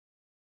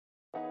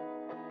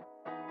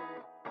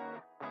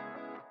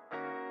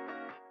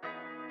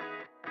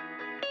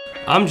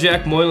I'm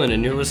Jack Moylan,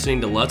 and you're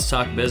listening to Let's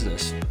Talk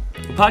Business,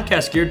 a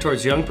podcast geared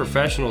towards young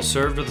professionals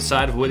served with a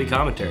side of witty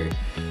commentary.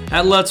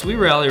 At Let's, we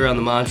rally around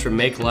the mantra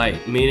 "Make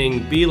Light,"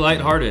 meaning be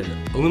lighthearted,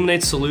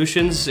 illuminate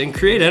solutions, and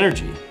create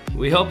energy.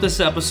 We hope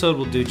this episode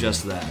will do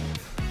just that.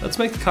 Let's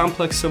make the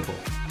complex simple.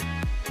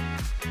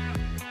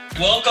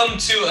 Welcome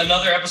to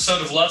another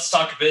episode of Let's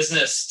Talk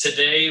Business.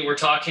 Today, we're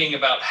talking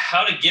about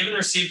how to give and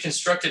receive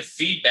constructive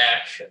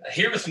feedback.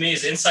 Here with me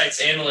is Insights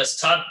Analyst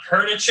Todd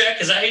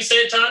Pernicek. Is that how you say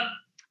it, Todd?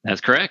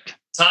 That's correct.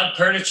 Todd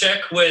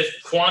Pernicek with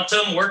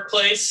Quantum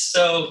Workplace.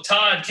 So,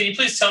 Todd, can you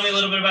please tell me a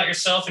little bit about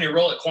yourself and your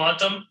role at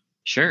Quantum?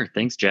 Sure.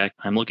 Thanks, Jack.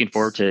 I'm looking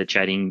forward to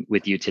chatting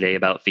with you today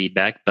about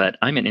feedback, but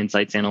I'm an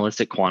insights analyst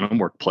at Quantum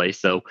Workplace.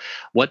 So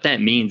what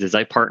that means is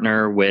I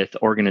partner with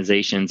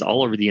organizations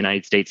all over the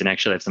United States and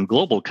actually have some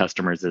global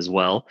customers as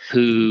well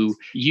who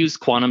use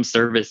Quantum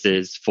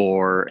services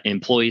for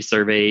employee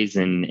surveys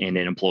and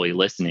employee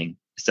listening.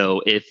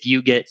 So if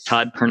you get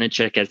Todd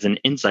Pernicek as an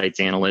insights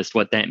analyst,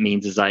 what that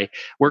means is I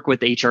work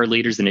with HR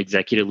leaders and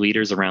executive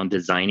leaders around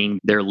designing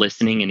their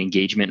listening and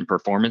engagement and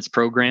performance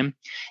program.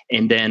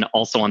 And then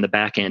also on the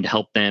back end,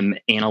 help them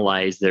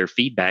analyze their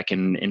feedback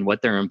and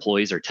what their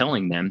employees are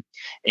telling them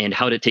and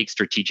how to take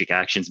strategic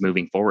actions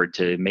moving forward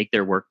to make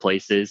their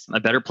workplaces a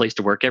better place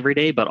to work every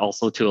day, but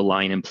also to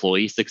align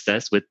employee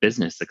success with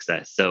business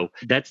success. So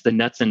that's the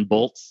nuts and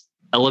bolts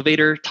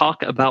elevator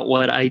talk about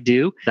what I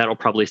do. That'll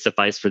probably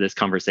suffice for this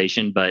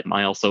conversation, but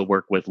I also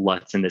work with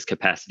Lutz in this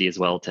capacity as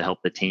well to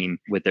help the team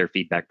with their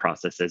feedback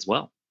process as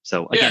well.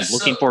 So again,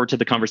 looking forward to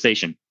the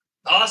conversation.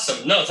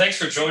 Awesome. No, thanks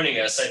for joining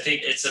us. I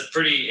think it's a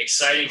pretty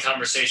exciting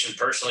conversation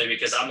personally,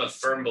 because I'm a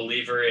firm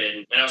believer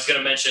in, and I was going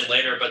to mention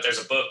later, but there's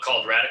a book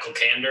called Radical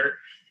Candor.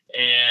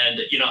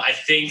 And, I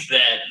think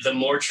that the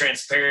more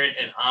transparent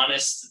and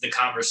honest the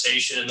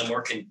conversation and the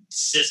more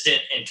consistent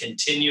and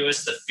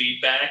continuous the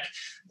feedback,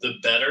 the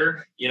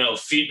better.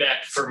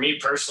 Feedback for me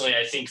personally,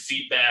 I think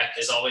feedback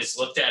is always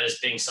looked at as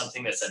being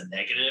something that's a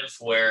negative,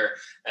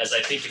 whereas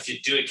I think if you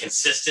do it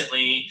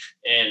consistently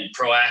and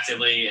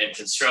proactively and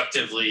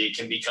constructively, it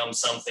can become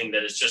something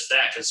that is just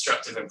that,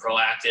 constructive and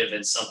proactive,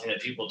 and something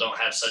that people don't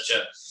have such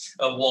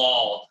a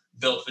wall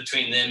built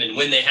between them and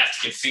when they have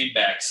to give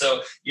feedback.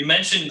 So you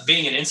mentioned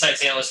being an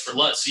insights analyst for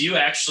Lutz. So you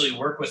actually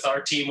work with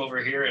our team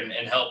over here and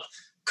help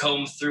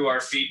comb through our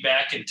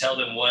feedback and tell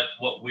them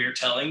what we're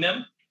telling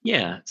them?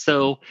 Yeah.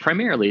 So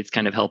primarily it's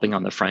kind of helping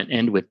on the front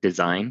end with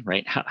design,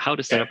 right? How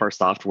to set up our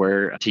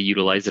software to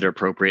utilize it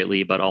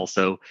appropriately, but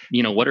also,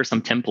 what are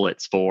some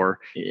templates for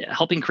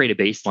helping create a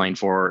baseline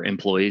for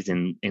employees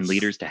and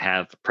leaders to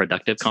have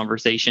productive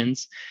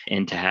conversations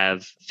and to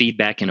have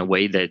feedback in a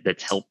way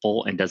that's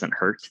helpful and doesn't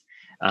hurt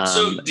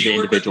so do you the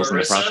individuals work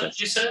with Marissa, in the process.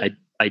 You said?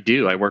 I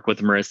do. I work with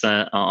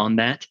Marissa on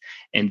that,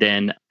 and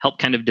then help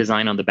kind of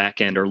design on the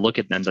back end or look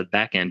at them the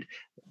back end.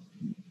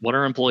 What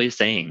are employees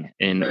saying,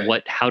 and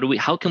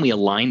how can we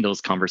align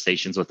those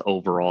conversations with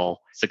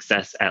overall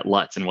success at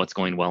Lutz and what's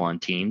going well on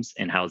teams,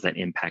 and how is that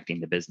impacting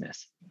the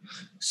business?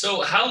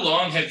 So how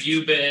long have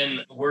you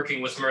been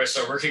working with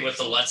Marissa, working with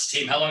the Lutz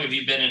team? How long have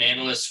you been an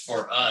analyst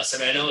for us?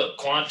 I know that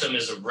Quantum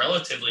is a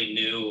relatively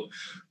new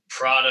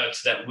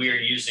product that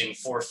we're using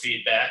for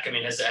feedback. Have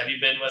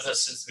you been with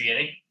us since the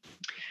beginning?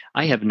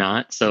 I have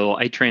not. So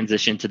I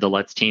transitioned to the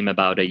Lutz team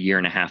about a year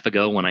and a half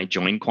ago when I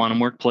joined Quantum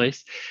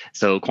Workplace.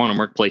 So Quantum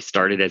Workplace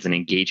started as an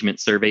engagement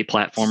survey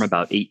platform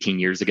about 18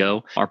 years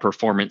ago. Our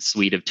performance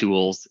suite of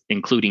tools,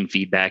 including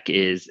feedback,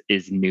 is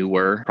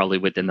newer, probably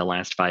within the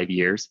last 5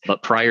 years.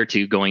 But prior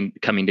to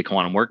coming to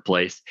Quantum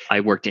Workplace, I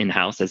worked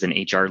in-house as an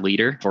HR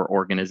leader for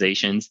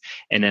organizations.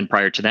 And then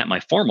prior to that, my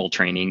formal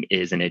training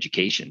is in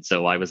education.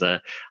 So I was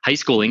a high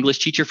school English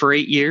teacher for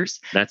 8 years.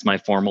 That's my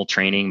formal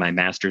training. My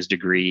master's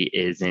degree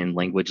is in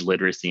language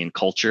literacy and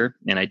culture.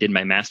 And I did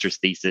my master's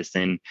thesis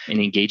in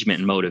engagement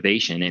and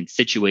motivation, and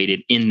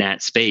situated in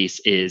that space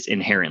is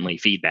inherently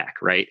feedback,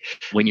 right?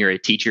 When you're a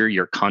teacher,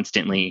 you're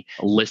constantly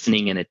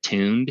listening and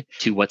attuned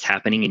to what's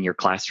happening in your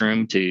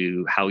classroom,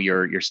 to how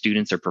your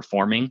students are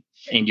performing.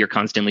 And you're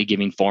constantly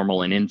giving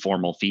formal and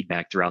informal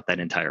feedback throughout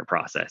that entire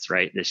process,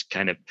 right? This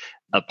kind of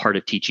a part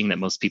of teaching that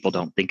most people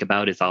don't think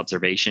about is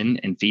observation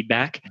and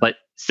feedback. But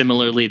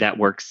similarly, that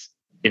works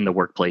in the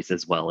workplace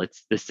as well.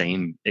 It's the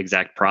same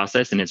exact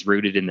process, and it's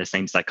rooted in the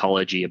same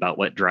psychology about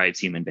what drives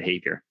human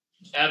behavior.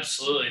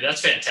 Absolutely. That's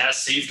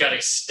fantastic. So you've got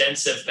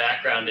extensive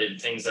background in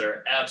things that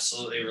are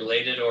absolutely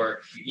related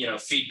or,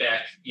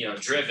 feedback,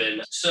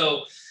 driven.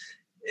 So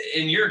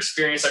in your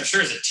experience, I'm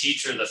sure as a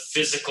teacher, the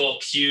physical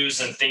cues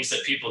and things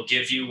that people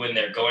give you when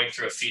they're going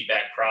through a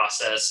feedback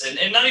process,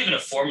 and not even a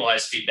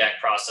formalized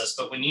feedback process,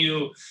 but when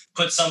you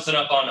put something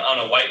up on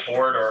a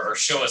whiteboard or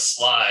show a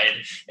slide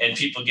and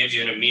people give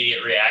you an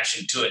immediate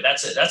reaction to it,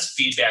 that's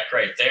feedback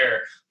right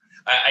there.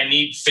 I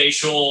need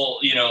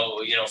facial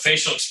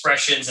facial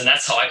expressions, and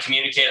that's how I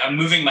communicate. I'm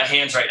moving my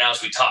hands right now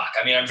as we talk.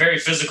 I'm a very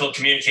physical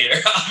communicator,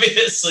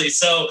 obviously.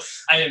 So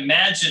I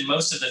imagine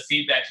most of the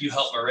feedback you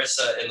help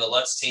Marissa and the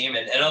Lutz team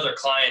and other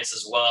clients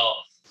as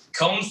well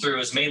comb through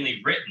is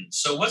mainly written.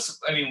 So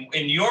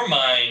in your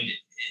mind,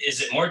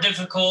 is it more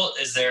difficult?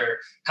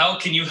 How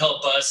can you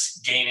help us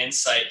gain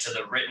insight to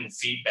the written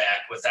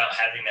feedback without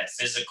having that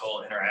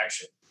physical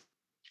interaction?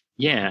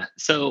 Yeah.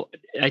 So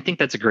I think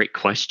that's a great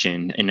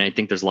question. And I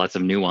think there's lots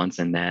of nuance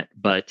in that.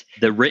 But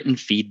the written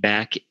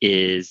feedback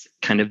is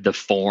kind of the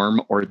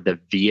form or the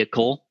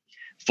vehicle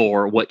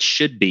for what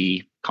should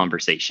be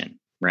conversation,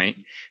 right?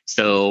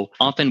 So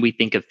often we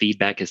think of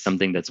feedback as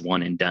something that's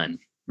one and done.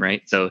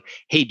 Right. So,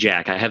 hey,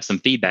 Jack, I have some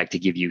feedback to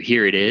give you.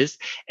 Here it is.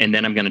 And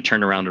then I'm going to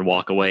turn around and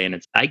walk away.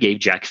 And I gave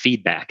Jack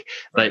feedback,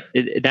 but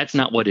that's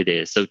not what it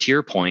is. So, to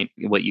your point,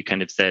 what you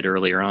kind of said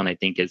earlier on, I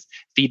think is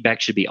feedback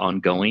should be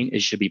ongoing.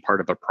 It should be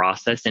part of a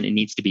process and it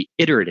needs to be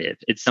iterative.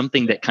 It's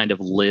something that kind of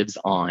lives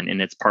on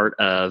and it's part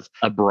of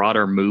a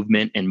broader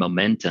movement and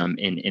momentum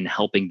in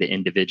helping the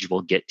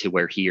individual get to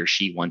where he or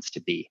she wants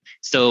to be.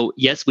 So,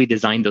 yes, we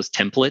designed those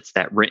templates,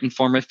 that written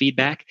form of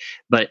feedback,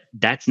 but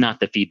that's not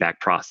the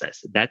feedback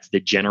process. That's the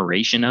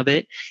generation of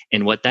it.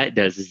 And what that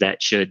does is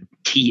that should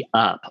tee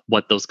up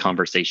what those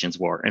conversations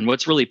were. And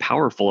what's really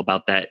powerful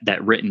about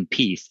that written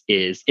piece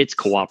is it's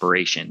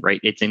cooperation, right?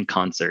 It's in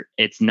concert.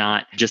 It's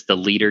not just the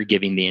leader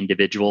giving the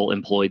individual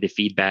employee the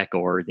feedback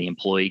or the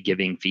employee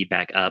giving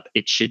feedback up.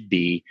 It should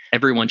be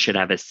everyone should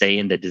have a say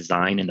in the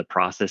design and the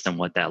process and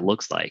what that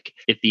looks like.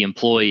 If the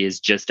employee is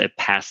just a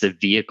passive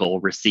vehicle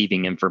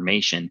receiving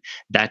information,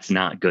 that's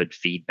not good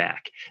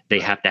feedback. They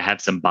have to have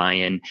some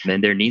buy-in,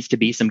 and there needs to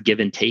be some give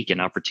and take and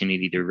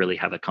opportunity to really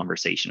have a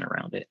conversation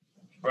around it.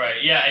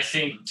 Right. Yeah. I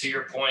think to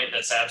your point,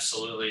 that's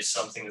absolutely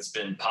something that's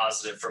been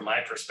positive from my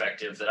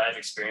perspective that I've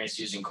experienced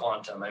using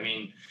Quantum. I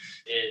mean,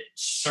 it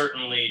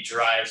certainly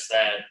drives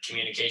that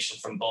communication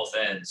from both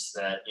ends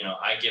that,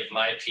 I give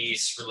my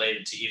piece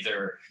related to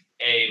either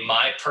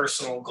my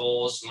personal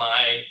goals,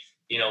 my,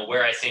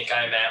 where I think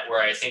I'm at,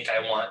 where I think I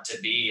want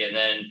to be. And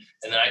then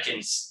I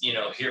can,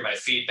 hear my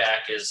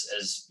feedback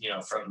as,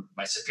 from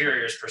my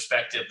superior's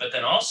perspective, but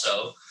then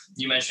also,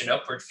 you mentioned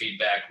upward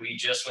feedback. We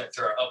just went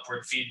through our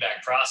upward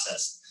feedback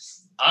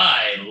process.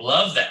 I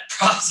love that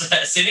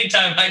process.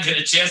 Anytime I get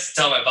a chance to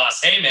tell my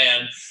boss, hey,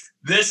 man,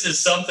 this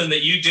is something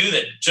that you do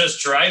that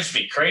just drives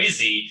me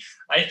crazy.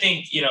 I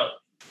think, you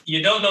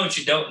don't know what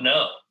you don't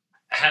know.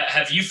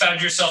 Have you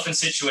found yourself in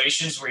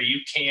situations where you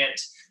can't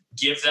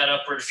give that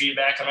upward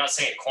feedback? I'm not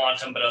saying at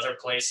Quantum, but other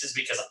places,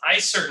 because I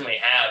certainly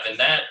have.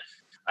 And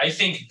I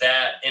think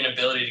that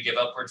inability to give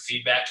upward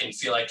feedback and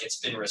feel like it's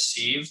been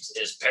received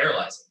is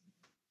paralyzing.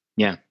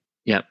 Yeah.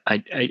 Yeah.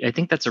 I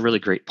think that's a really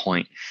great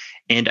point.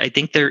 And I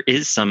think there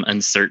is some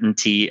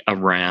uncertainty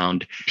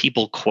around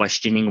people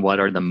questioning what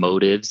are the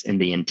motives and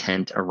the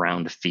intent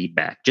around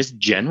feedback, just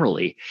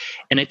generally.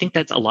 And I think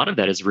that's a lot of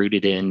that is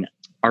rooted in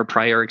our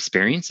prior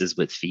experiences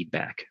with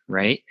feedback,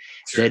 right?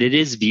 Sure. That it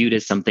is viewed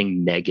as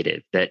something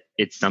negative, that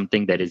it's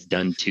something that is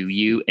done to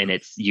you and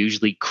it's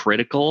usually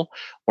critical.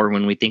 Or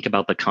when we think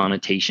about the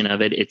connotation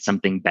of it, it's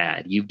something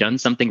bad. You've done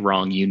something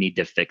wrong, you need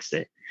to fix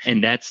it.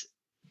 And that's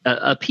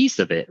a piece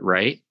of it,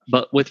 right?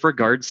 But with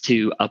regards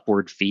to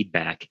upward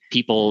feedback,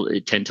 people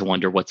tend to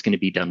wonder what's going to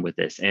be done with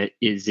this.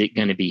 Is it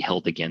going to be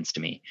held against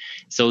me?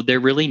 So there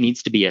really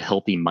needs to be a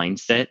healthy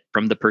mindset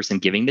from the person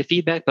giving the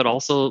feedback, but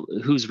also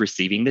who's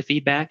receiving the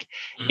feedback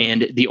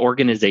and the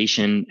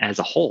organization as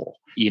a whole.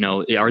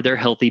 Are there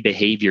healthy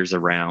behaviors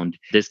around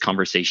this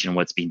conversation,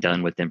 what's being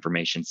done with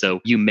information?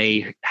 So you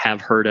may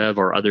have heard of,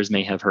 or others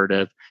may have heard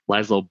of,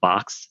 Laszlo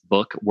Bock's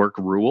book, Work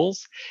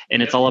Rules.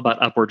 And it's all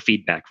about upward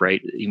feedback,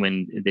 right?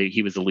 When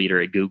he was a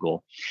leader at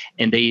Google.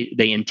 And they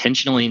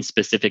intentionally and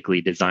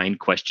specifically designed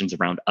questions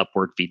around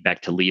upward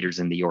feedback to leaders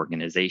in the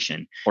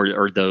organization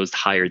or those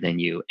higher than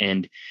you.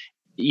 And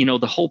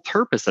the whole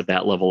purpose of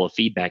that level of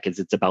feedback is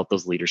it's about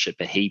those leadership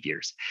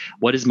behaviors.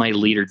 What is my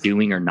leader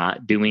doing or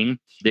not doing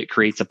that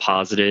creates a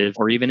positive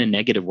or even a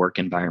negative work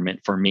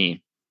environment for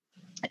me?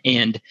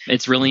 And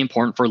it's really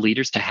important for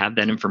leaders to have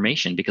that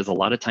information because a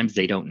lot of times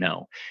they don't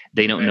know.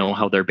 They don't know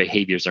how their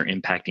behaviors are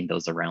impacting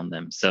those around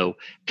them. So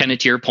kind of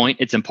to your point,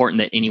 it's important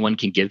that anyone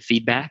can give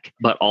feedback,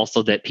 but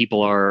also that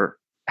people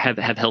have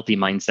healthy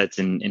mindsets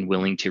and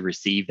willing to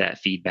receive that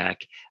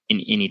feedback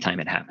in any time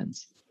it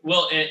happens.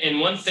 Well,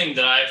 and one thing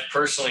that I've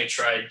personally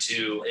tried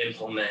to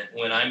implement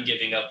when I'm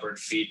giving upward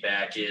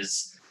feedback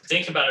is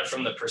think about it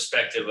from the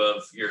perspective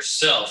of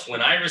yourself.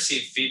 When I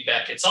receive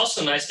feedback, it's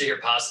also nice to hear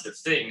positive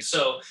things.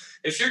 So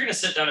if you're going to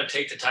sit down and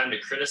take the time to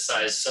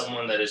criticize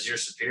someone that is your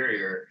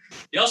superior,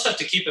 you also have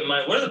to keep in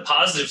mind, what are the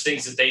positive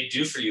things that they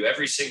do for you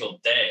every single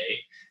day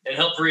and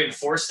help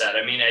reinforce that?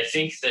 I mean, I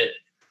think that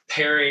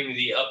pairing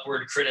the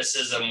upward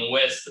criticism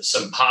with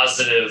some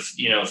positive,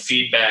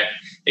 feedback,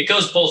 it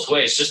goes both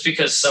ways. Just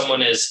because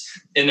someone is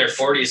in their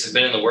 40s and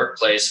been in the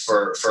workplace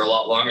for a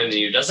lot longer than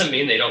you doesn't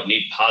mean they don't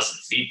need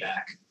positive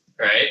feedback,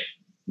 right?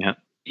 Yeah.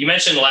 You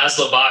mentioned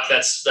Laszlo Bock.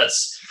 That's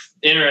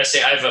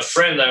interesting. I have a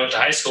friend that I went to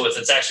high school with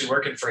that's actually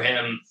working for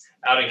him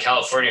out in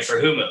California for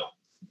Humu.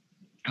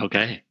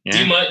 Okay.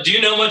 Yeah. Do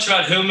you know much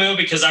about Humu?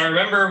 Because I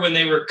remember when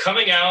they were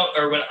coming out,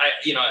 or when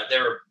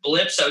there were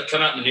blips that would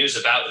come out in the news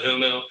about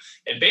Humu,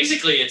 and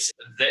basically it's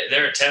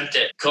their attempt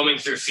at combing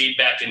through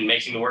feedback and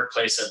making the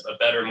workplace a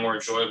better, more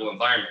enjoyable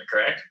environment.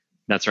 Correct?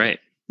 That's right.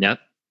 Yep.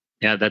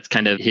 Yeah, that's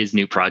kind of his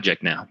new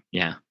project now.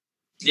 Yeah.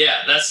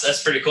 Yeah,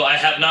 that's pretty cool. I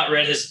have not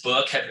read his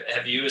book.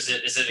 Have you? Is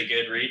it a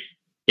good read?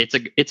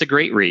 It's a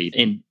great read,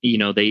 and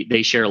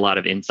they share a lot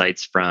of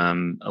insights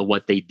from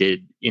what they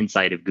did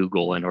inside of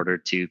Google in order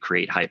to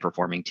create high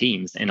performing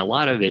teams, and a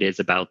lot of it is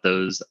about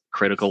those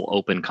critical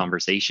open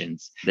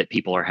conversations that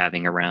people are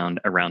having around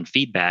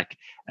feedback.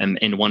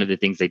 And one of the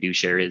things they do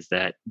share is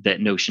that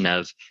notion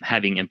of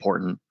having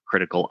important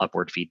critical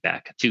upward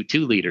feedback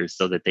to leaders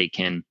so that they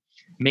can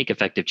make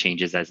effective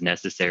changes as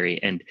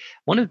necessary. And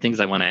one of the things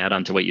I want to add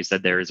on to what you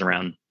said there is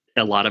around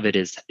a lot of it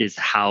is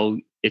how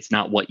it's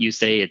not what you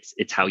say,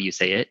 it's how you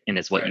say it, and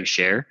it's what you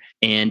share.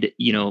 And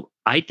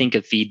I think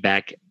of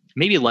feedback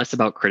maybe less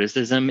about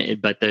criticism,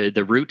 but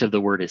the root of the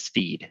word is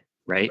feed,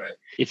 right?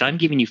 If I'm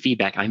giving you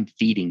feedback, I'm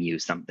feeding you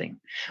something.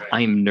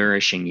 I'm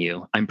nourishing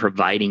you. I'm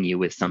providing you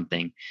with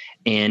something.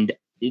 And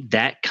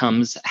that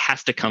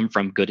has to come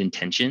from good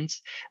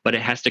intentions, but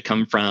it has to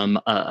come from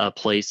a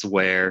place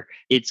where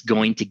it's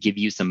going to give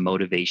you some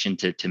motivation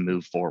to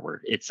move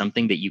forward. It's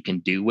something that you can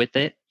do with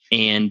it.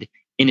 And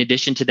in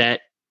addition to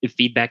that,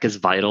 feedback is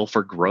vital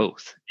for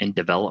growth and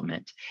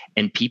development,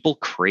 and people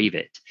crave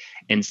it.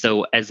 And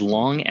so as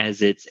long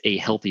as it's a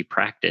healthy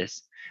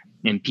practice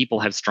and people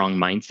have strong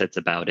mindsets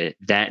about it,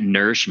 that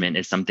nourishment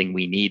is something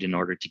we need in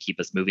order to keep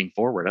us moving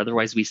forward.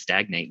 Otherwise, we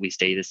stagnate, we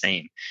stay the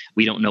same.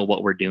 We don't know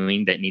what we're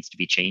doing that needs to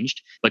be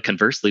changed. But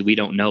conversely, we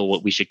don't know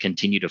what we should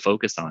continue to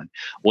focus on.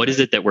 What is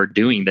it that we're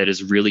doing that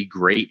is really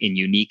great and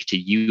unique to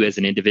you as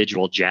an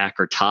individual, Jack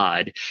or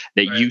Todd,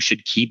 that you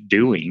should keep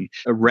doing?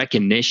 A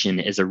recognition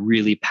is a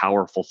really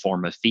powerful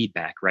form of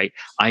feedback, right?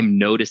 I'm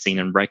noticing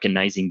and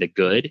recognizing the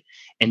good,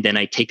 and then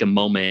I take a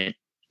moment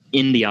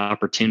in the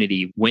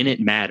opportunity when it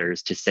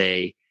matters to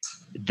say,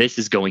 this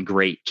is going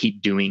great.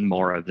 Keep doing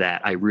more of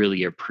that. I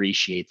really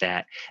appreciate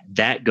that.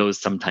 That goes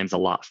sometimes a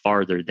lot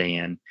farther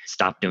than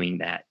stop doing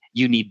that.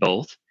 You need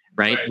both,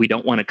 right? We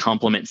don't want a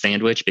compliment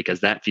sandwich because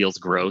that feels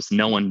gross.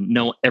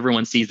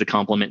 Everyone sees the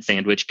compliment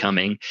sandwich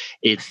coming.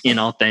 It's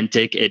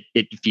inauthentic.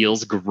 It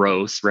feels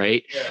gross,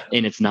 right?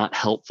 And it's not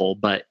helpful,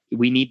 but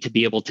we need to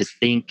be able to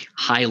think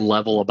high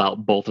level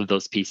about both of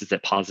those pieces.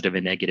 That positive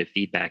and negative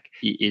feedback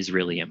is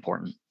really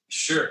important.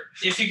 Sure.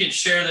 If you can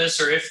share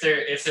this, or if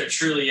there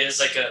truly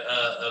is like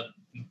a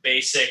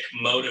basic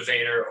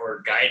motivator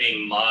or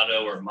guiding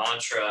motto or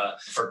mantra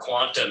for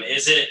Quantum,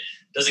 does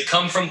it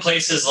come from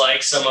places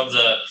like some of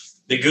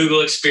the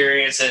Google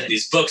experience and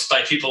these books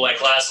by people like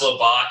Laszlo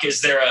Bock?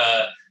 Is there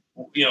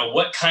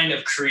what kind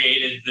of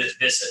created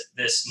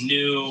this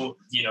new,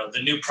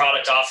 the new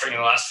product offering in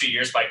the last few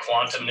years by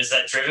Quantum? Is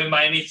that driven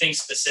by anything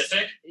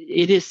specific?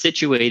 It is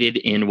situated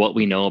in what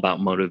we know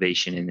about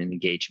motivation and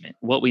engagement,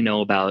 what we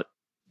know about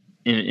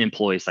in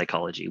employee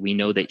psychology. We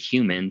know that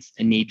humans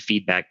need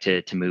feedback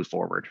to move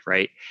forward,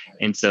 right?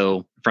 And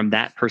so from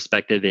that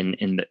perspective in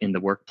the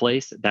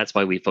workplace, that's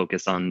why we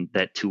focus on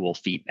that tool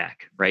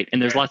feedback, right? And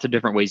there's lots of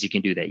different ways you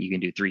can do that. You can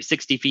do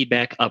 360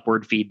 feedback,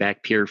 upward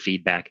feedback, peer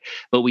feedback,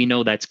 but we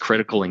know that's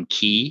critical and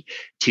key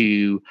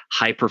to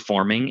high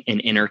performing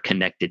and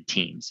interconnected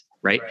teams,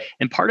 right?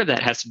 And part of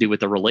that has to do with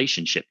the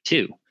relationship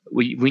too.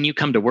 When you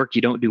come to work,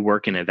 you don't do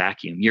work in a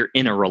vacuum. You're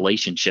in a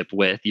relationship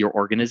with your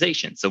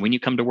organization. So when you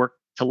come to work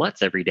to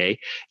Lutz every day,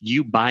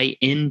 you buy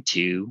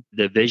into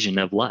the vision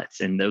of Lutz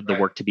and the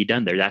work to be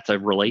done there. That's a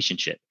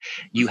relationship.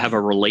 You have a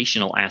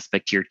relational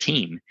aspect to your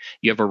team.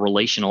 You have a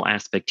relational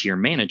aspect to your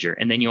manager.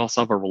 And then you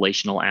also have a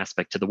relational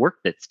aspect to the work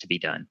that's to be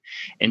done.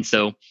 And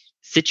so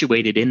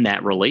situated in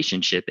that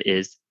relationship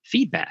is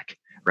feedback,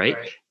 right?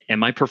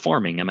 Am I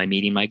performing? Am I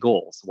meeting my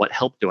goals? What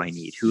help do I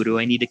need? Who do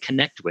I need to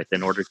connect with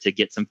in order to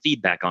get some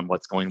feedback on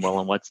what's going well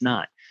and what's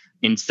not?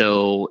 And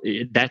so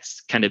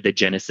that's kind of the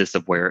genesis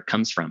of where it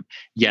comes from.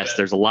 Yes,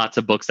 there's lots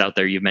of books out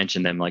there. You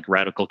mentioned them, like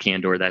Radical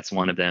Candor. That's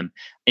one of them.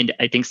 And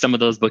I think some of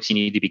those books you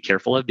need to be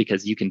careful of,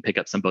 because you can pick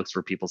up some books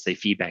where people say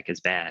feedback is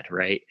bad,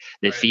 right?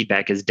 That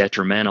feedback is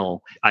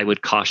detrimental. I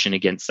would caution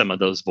against some of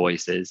those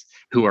voices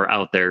who are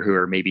out there who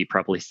are maybe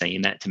probably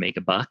saying that to make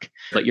a buck.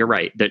 But you're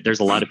right. There's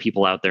a lot of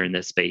people out there in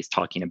this space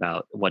talking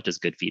about what does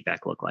good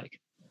feedback look like.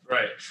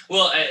 Right.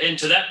 Well, and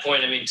to that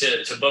point, I mean,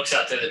 to books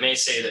out there that may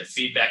say that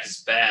feedback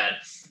is bad,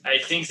 I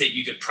think that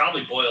you could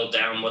probably boil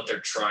down what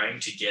they're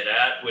trying to get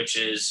at, which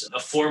is a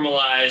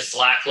formalized,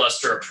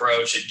 lackluster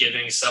approach at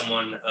giving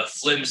someone a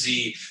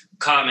flimsy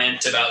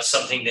comment about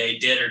something they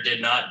did or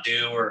did not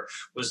do, or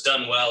was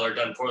done well or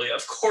done poorly.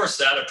 Of course,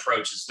 that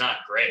approach is not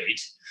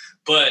great.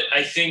 But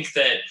I think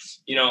that,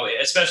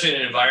 especially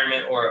in an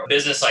environment or a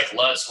business like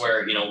Lutz,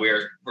 where,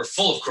 we're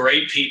full of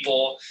great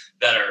people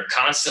that are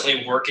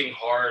constantly working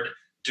hard,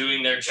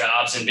 doing their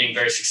jobs and being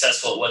very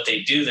successful at what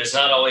they do, there's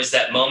not always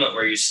that moment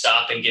where you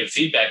stop and give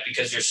feedback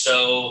because you're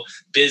so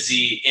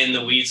busy in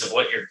the weeds of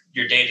what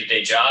your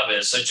day-to-day job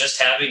is. So just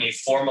having a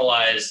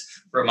formalized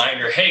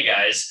reminder, hey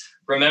guys,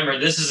 remember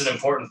this is an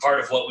important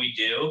part of what we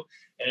do,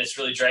 and it's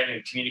really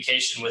driving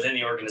communication within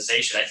the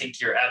organization. I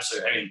think you're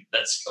absolutely,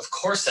 that's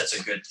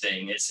a good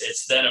thing.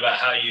 It's then about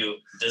how you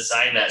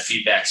design that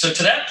feedback. So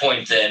to that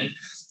point then,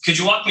 Could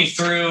you walk me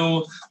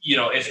through,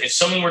 if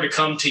someone were to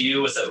come to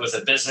you with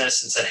a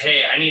business and said,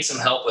 hey, I need some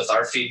help with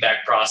our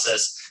feedback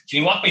process, can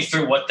you walk me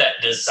through what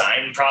that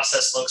design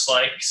process looks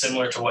like,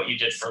 similar to what you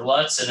did for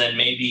Lutz? And then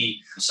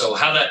maybe, so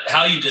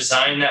how you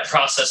design that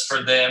process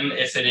for them,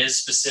 if it is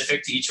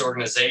specific to each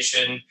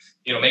organization,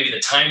 maybe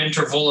the time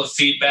interval of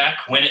feedback,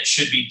 when it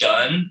should be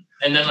done.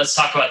 And then let's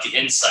talk about the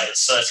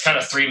insights. So that's kind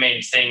of three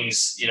main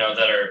things,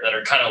 that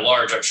are kind of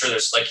large. I'm sure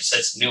there's, like you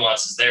said, some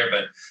nuances there,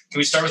 but can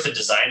we start with the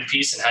design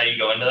piece and how you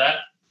go into that?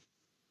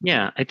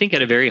 Yeah, I think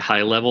at a very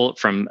high level,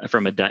 from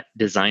a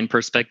design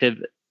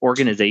perspective,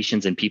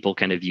 organizations and people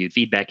kind of view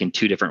feedback in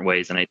two different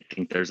ways. And I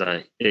think there's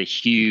a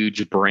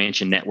huge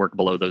branch and network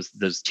below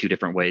those two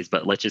different ways.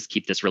 But let's just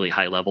keep this really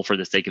high level for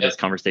the sake of this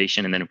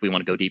conversation. And then if we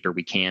want to go deeper,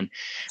 we can.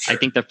 Sure. I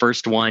think the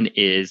first one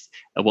is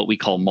what we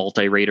call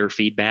multi-rater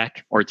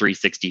feedback or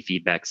 360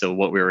 feedback. So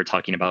what we were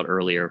talking about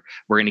earlier,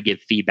 we're going to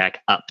give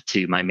feedback up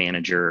to my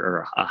manager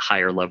or a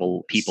higher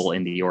level people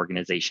in the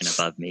organization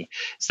above me.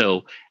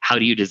 So how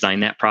do you design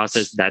that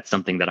process? That's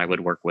something that I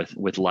would work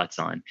with Lutz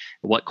on.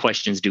 What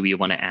questions do we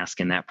want to ask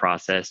in that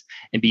process,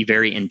 and be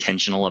very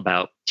intentional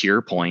about, to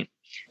your point,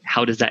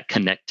 how does that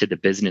connect to the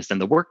business and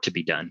the work to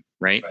be done,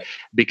 right?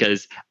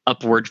 Because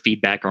upward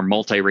feedback or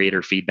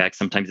multi-rater feedback,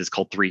 sometimes it's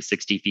called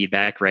 360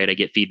 feedback, right? I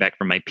get feedback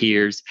from my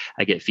peers.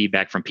 I get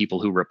feedback from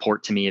people who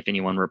report to me, if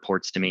anyone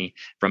reports to me,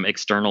 from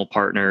external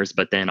partners,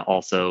 but then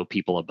also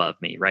people above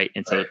me, right?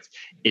 And so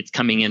it's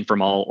coming in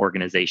from all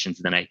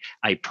organizations. And then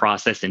I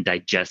process and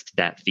digest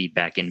that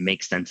feedback and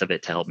make sense of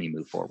it to help me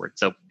move forward.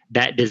 So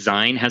that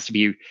design has to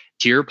be,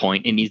 to your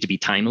point, it needs to be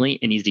timely.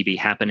 It needs to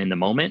happen in the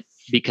moment.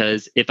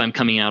 Because if I'm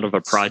coming out of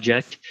a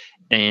project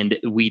and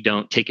we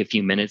don't take a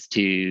few minutes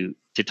to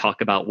talk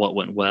about what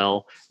went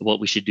well, what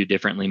we should do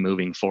differently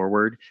moving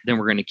forward, then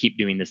we're going to keep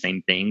doing the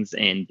same things,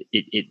 and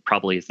it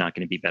probably is not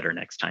going to be better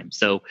next time.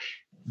 So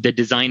the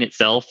design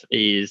itself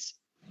is,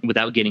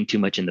 without getting too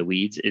much in the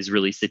weeds, is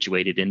really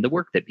situated in the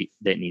work that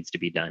needs to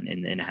be done,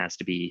 and it has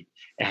to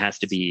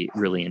be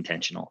really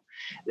intentional.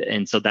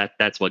 And so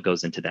that's what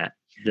goes into that.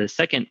 The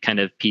second kind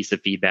of piece of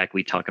feedback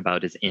we talk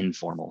about is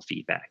informal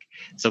feedback.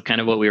 So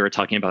kind of what we were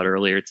talking about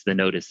earlier, it's the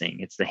noticing,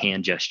 it's the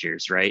hand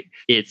gestures, right?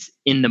 It's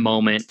in the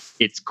moment,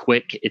 it's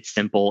quick, it's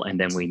simple, and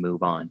then we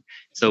move on.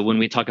 So when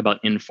we talk about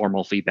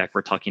informal feedback,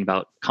 we're talking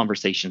about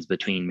conversations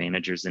between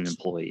managers and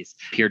employees,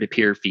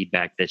 peer-to-peer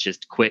feedback that's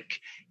just quick.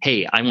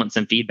 Hey, I want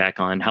some feedback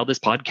on how this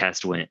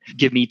podcast went.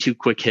 Give me 2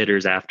 quick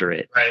hitters after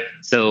it. Right.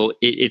 So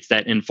it's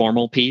that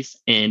informal piece,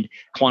 and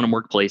Quantum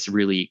Workplace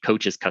really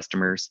coaches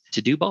customers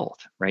to do both,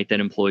 right?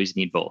 That employees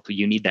need both.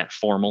 You need that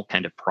formal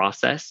kind of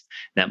process,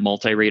 that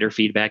multi-rater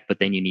feedback, but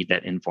then you need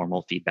that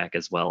informal feedback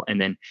as well.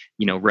 And then,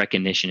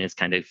 recognition is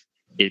kind of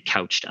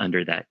couched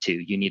under that too.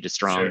 You need a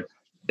strong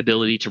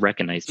ability to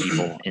recognize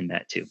people in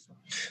that too.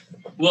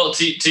 Well,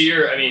 to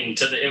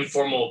the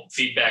informal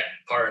feedback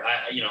part,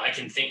 I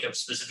can think of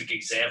specific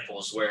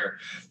examples where,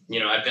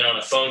 I've been on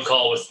a phone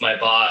call with my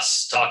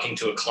boss talking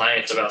to a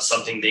client about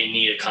something they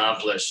need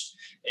accomplished.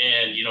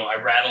 And,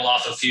 I rattle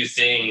off a few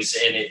things,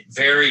 and it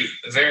very,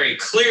 very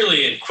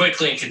clearly and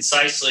quickly and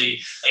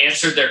concisely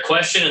answered their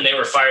question, and they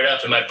were fired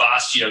up. And my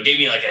boss, gave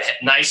me like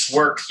a nice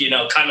work,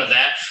 kind of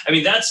that. I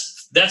mean,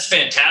 that's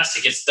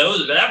fantastic. It's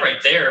that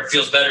right there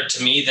feels better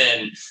to me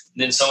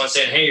than someone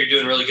saying, hey, you're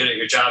doing really good at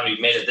your job.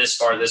 You've made it this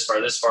far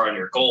on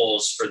your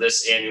goals for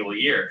this annual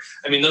year.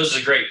 I mean, those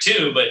are great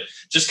too, but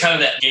just kind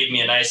of that gave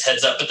me a nice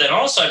heads up. But then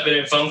also I've been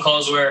in phone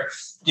calls where,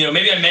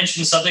 maybe I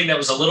mentioned something that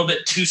was a little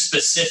bit too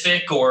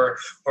specific or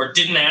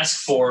didn't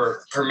ask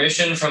for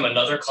permission from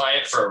another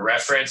client for a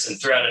reference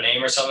and threw out a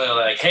name or something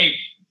like, hey,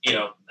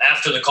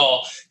 after the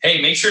call,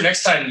 hey, make sure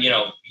next time,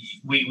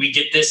 we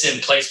get this in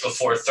place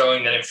before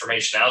throwing that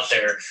information out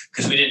there,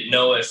 because we didn't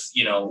know if,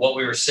 what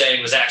we were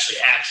saying was actually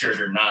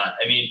accurate or not.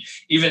 I mean,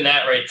 even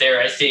that right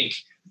there, I think,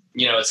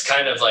 it's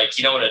kind of like,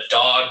 when a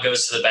dog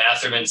goes to the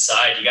bathroom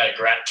inside, you got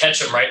to catch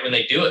them right when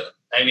they do it.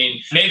 I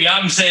mean, maybe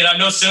I'm saying I'm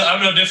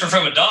no different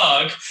from a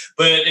dog,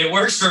 but it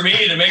works for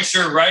me to make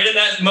sure right in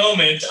that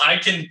moment I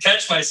can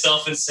catch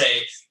myself and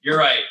say, you're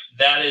right.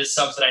 That is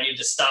something I need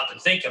to stop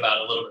and think about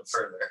a little bit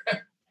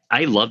further.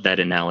 I love that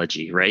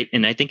analogy, right?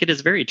 And I think it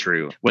is very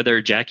true. Whether,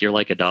 Jack, you're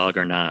like a dog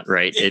or not,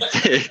 right? Yeah.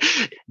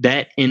 It's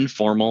that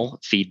informal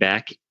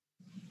feedback,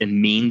 it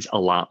means a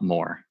lot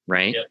more,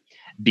 right? Yep.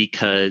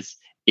 Because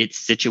it's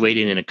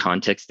situated in a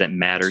context that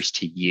matters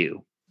to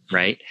you,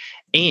 right?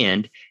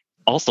 And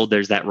also,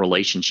 there's that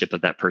relationship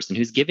of that person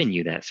who's giving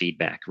you that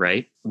feedback,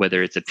 right?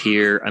 Whether it's a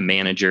peer, a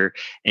manager.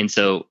 And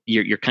so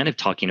you're kind of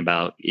talking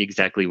about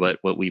exactly what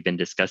we've been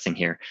discussing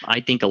here.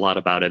 I think a lot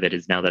about it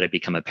is, now that I've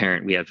become a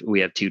parent, we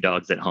have 2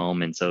 dogs at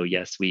home. And so,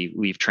 yes,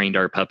 we've trained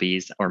our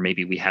puppies, or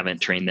maybe we haven't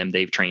trained them.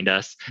 They've trained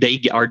us.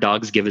 Our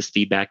dogs give us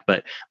feedback,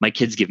 but my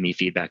kids give me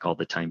feedback all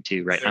the time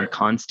too, right? Sure. I'm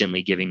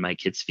constantly giving my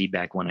kids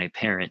feedback when I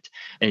parent,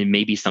 and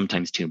maybe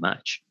sometimes too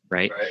much.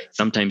 Right?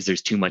 Sometimes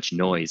there's too much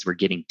noise. We're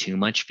getting too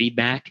much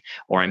feedback,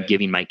 or I'm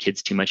giving my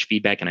kids too much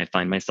feedback, and I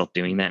find myself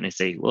doing that. And I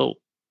say, well,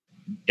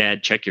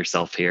 Dad, check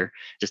yourself here.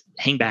 Just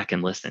hang back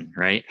and listen,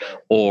 right?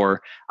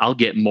 Or I'll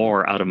get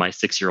more out of my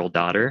 6-year-old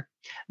daughter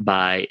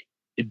by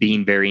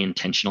being very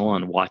intentional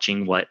on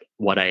watching what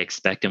I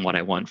expect and what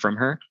I want from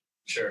her.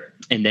 Sure.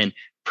 And then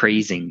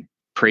praising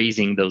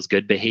those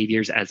good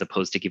behaviors as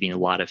opposed to giving a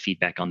lot of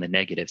feedback on the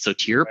negative. So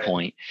to your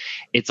point,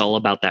 it's all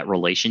about that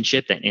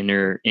relationship, that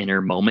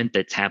inner moment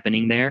that's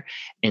happening there,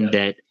 and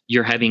that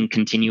you're having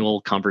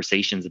continual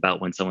conversations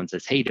about when someone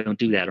says, hey, don't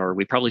do that, or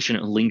we probably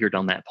shouldn't have lingered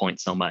on that point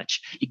so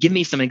much. Give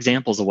me some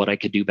examples of what I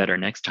could do better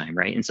next time,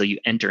 right? And so you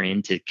enter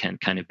into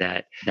kind of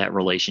that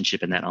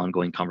relationship and that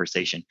ongoing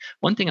conversation.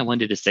 One thing I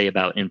wanted to say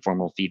about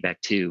informal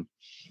feedback too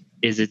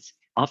is it's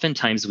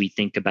oftentimes we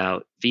think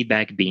about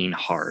feedback being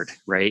hard,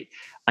 right?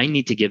 I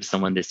need to give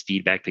someone this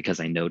feedback because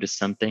I noticed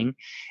something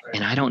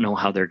and I don't know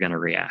how they're going to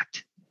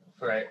react.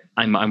 Right.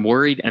 I'm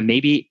worried. And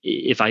maybe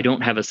if I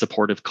don't have a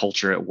supportive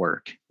culture at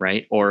work,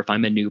 right? Or if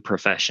I'm a new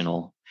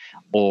professional,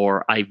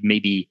 or I've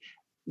maybe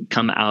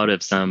come out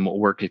of some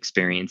work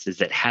experiences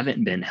that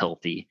haven't been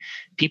healthy,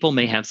 people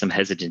may have some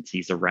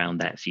hesitancies around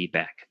that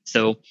feedback.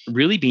 So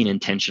really being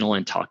intentional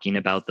and talking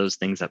about those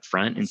things up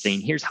front and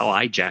saying, here's how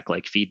I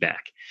like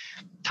feedback.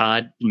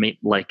 Todd may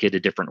like it a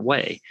different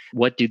way.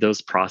 What do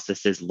those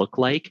processes look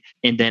like?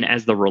 And then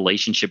as the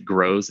relationship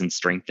grows and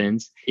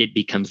strengthens, it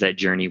becomes that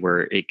journey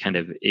where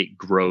it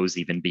grows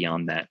even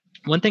beyond that.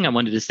 One thing I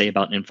wanted to say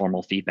about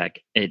informal feedback,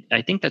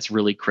 I think that's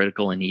really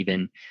critical in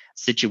even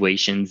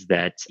situations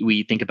that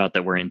we think about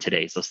that we're in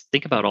today. So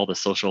think about all the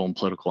social and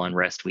political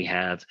unrest we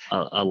have,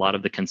 a lot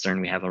of the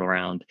concern we have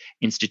around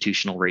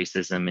institutional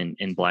racism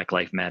and Black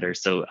Lives Matter.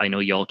 So I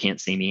know y'all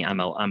can't see me. I'm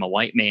a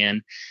white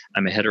man.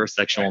 I'm a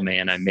heterosexual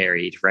man. I'm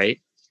married,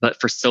 right?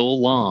 But for so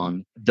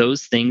long,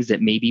 those things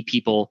that maybe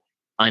people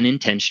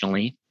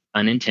unintentional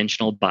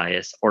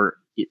bias, or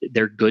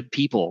they're good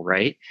people,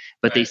 right?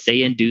 But they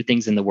say and do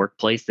things in the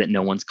workplace that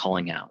no one's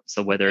calling out.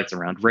 So whether it's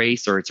around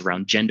race or it's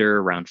around gender,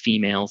 around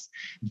females,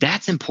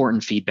 that's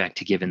important feedback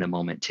to give in the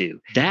moment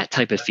too. That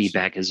type of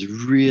feedback is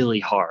really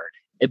hard.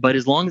 But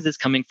as long as it's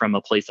coming from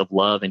a place of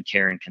love and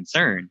care and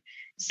concern,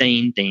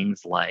 saying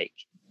things like,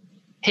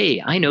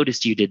 hey, I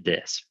noticed you did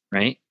this,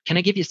 right? Can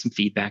I give you some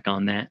feedback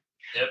on that?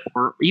 Yep.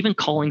 Or even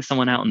calling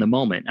someone out in the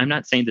moment. I'm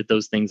not saying that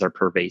those things are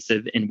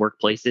pervasive in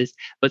workplaces,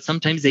 but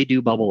sometimes they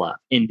do bubble up.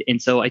 And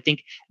so I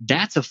think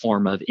that's a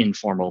form of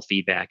informal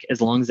feedback,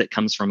 as long as it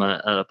comes from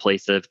a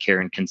place of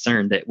care and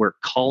concern, that we're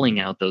calling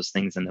out those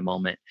things in the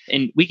moment.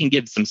 And we can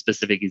give some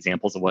specific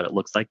examples of what it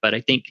looks like. But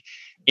I think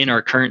in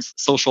our current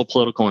social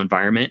political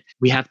environment,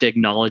 we have to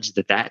acknowledge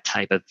that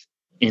type of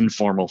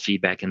informal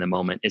feedback in the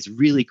moment is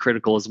really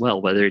critical as well,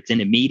 whether it's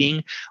in a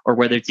meeting or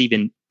whether it's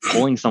even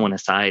pulling someone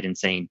aside and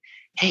saying,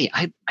 hey,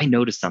 I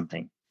noticed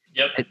something.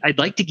 Yep. I'd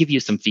like to give you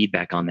some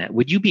feedback on that.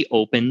 Would you be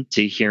open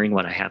to hearing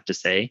what I have to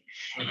say?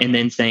 Mm-hmm. And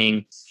then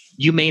saying,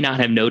 you may not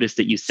have noticed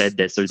that you said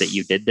this or that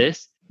you did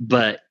this,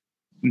 but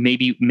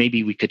maybe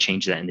we could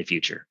change that in the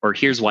future. Or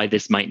here's why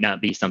this might not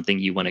be something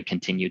you want to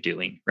continue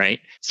doing, right?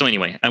 So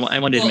anyway, I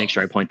wanted to make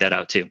sure I point that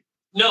out too.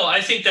 No,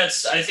 I think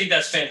that's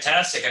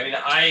fantastic. I mean,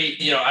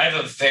 I have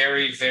a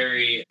very,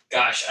 very,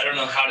 I don't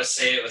know how to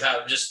say it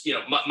without just,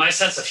 my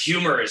sense of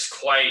humor is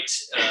quite,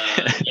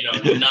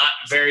 not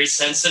very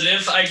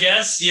sensitive, I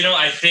guess.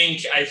 I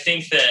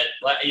think that,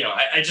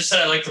 I just said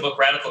I like the book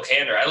Radical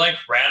Candor. I like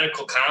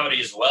radical comedy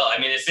as well. I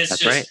mean, if it's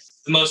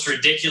the most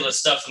ridiculous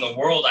stuff in the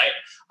world,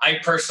 I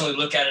personally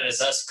look at it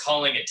as us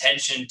calling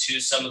attention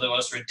to some of the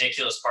most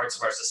ridiculous parts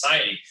of our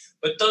society.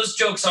 But those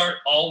jokes aren't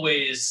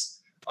always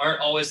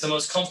the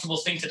most comfortable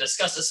thing to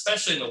discuss,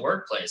 especially in the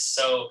workplace.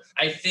 So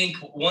I think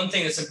one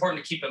thing that's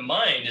important to keep in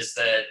mind is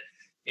that,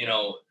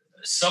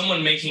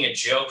 someone making a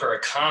joke or a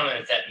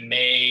comment that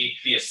may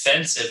be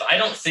offensive, I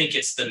don't think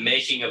it's the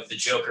making of the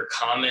joke or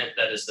comment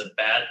that is the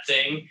bad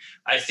thing.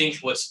 I think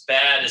what's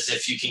bad is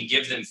if you can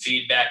give them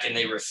feedback and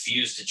they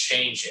refuse to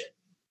change it.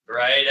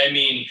 Right. I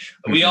mean,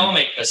 we all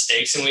make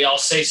mistakes and we all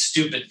say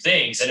stupid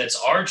things, and it's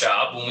our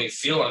job when we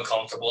feel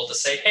uncomfortable to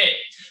say, hey,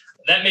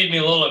 that made me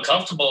a little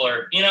uncomfortable,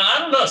 or, I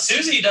don't know,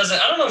 Susie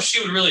I don't know if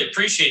she would really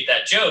appreciate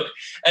that joke.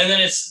 And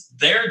then it's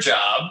their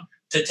job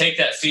to take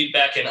that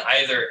feedback and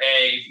either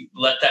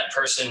let that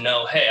person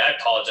know, hey, I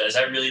apologize,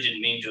 I really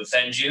didn't mean to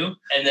offend you.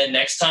 And then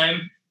next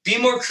time, be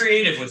more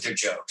creative with your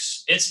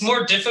jokes. It's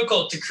more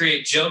difficult to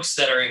create jokes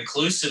that are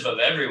inclusive of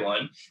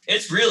everyone.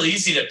 It's real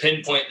easy to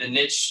pinpoint the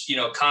niche,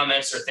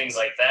 comments or things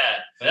like that.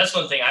 And that's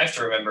one thing I have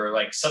to remember,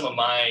 like some of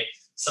my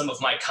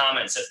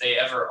comments, if they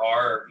ever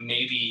are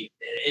maybe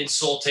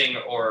insulting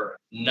or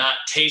not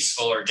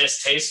tasteful or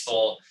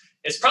distasteful,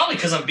 it's probably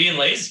because I'm being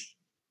lazy,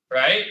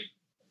 right?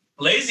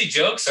 Lazy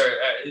jokes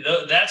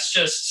that's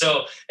just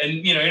so,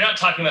 and you're not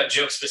talking about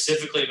jokes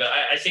specifically, but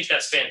I think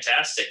that's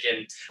fantastic.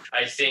 And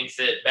I think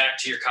that back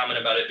to your comment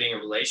about it being a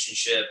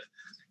relationship,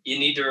 you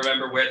need to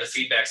remember where the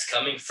feedback's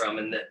coming from,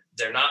 and that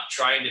they're not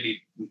trying to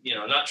be,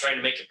 not trying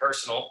to make it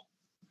personal.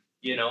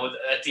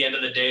 At the end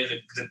of the day,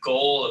 the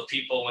goal of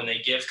people when they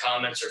give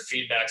comments or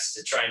feedbacks is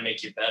to try and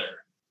make you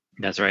better.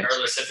 That's right.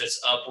 Regardless if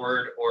it's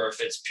upward or if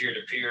it's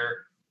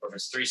peer-to-peer or if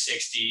it's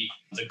 360,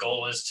 the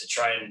goal is to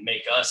try and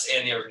make us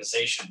and the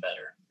organization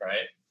better,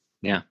 right?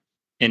 Yeah.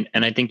 And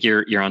I think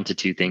you're onto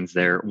two things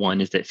there.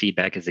 One is that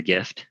feedback is a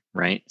gift,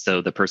 right?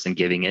 So the person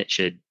giving it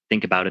should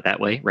think about it that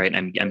way, right?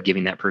 I'm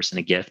giving that person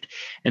a gift,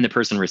 and the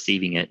person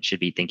receiving it should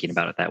be thinking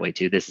about it that way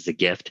too. This is a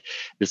gift.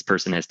 This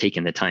person has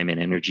taken the time and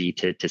energy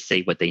to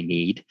say what they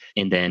need,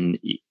 and then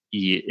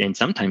and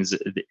sometimes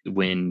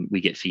when we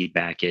get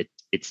feedback, it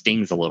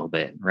stings a little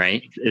bit,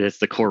 right? That's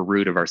the core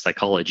root of our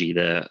psychology.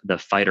 The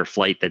fight or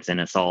flight that's in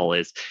us all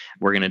is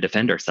we're going to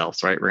defend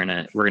ourselves, right? We're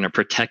going to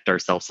protect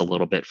ourselves a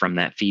little bit from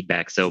that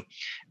feedback. So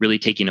really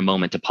taking a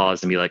moment to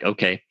pause and be like,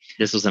 okay,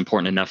 this was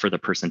important enough for the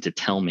person to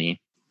tell me,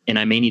 and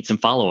I may need some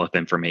follow-up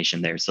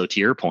information there. So to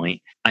your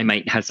point, I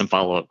might have some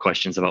follow-up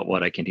questions about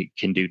what I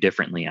can do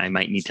differently. I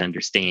might need to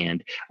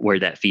understand where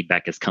that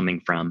feedback is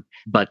coming from,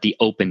 but the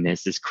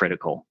openness is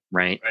critical,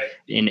 right?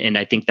 And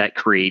I think that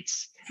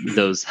creates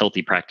those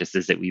healthy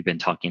practices that we've been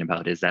talking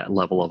about, is that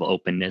level of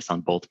openness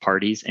on both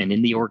parties and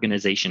in the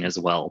organization as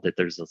well, that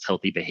there's those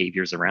healthy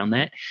behaviors around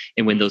that.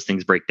 And when those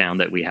things break down,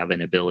 that we have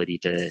an ability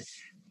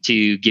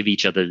to give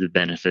each other the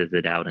benefit of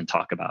the doubt and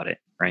talk about it,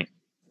 right?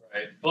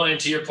 Right. Well, and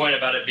to your point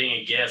about it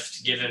being a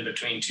gift given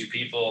between two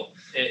people,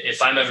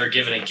 if I'm ever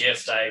given a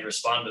gift, I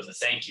respond with a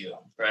thank you,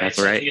 right? That's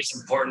so right. I think it's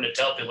important to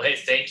tell people, hey,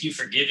 thank you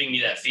for giving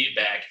me that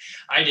feedback.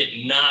 I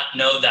did not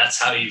know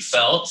that's how you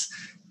felt.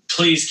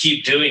 Please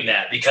keep doing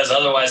that, because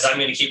otherwise I'm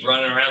going to keep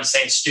running around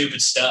saying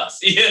stupid stuff,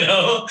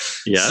 Yeah.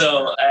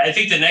 So I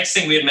think the next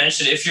thing we had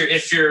mentioned,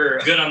 if you're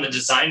good on the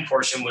design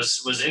portion,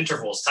 was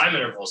intervals, time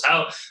intervals.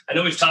 I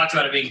know we've talked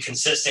about it being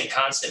consistent,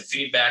 constant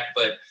feedback,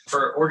 but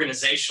for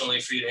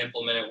organizationally for you to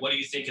implement it, what do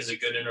you think is a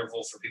good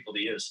interval for people to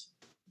use?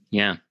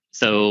 Yeah.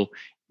 So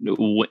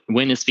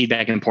when is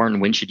feedback important?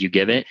 When should you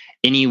give it?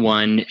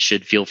 Anyone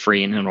should feel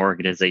free in an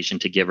organization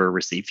to give or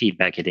receive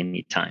feedback at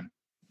any time.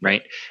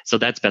 Right. So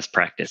that's best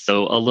practice.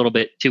 So a little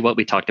bit to what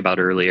we talked about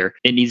earlier,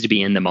 it needs to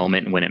be in the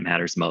moment and when it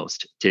matters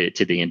most to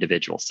the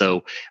individual.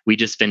 So we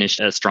just finished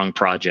a strong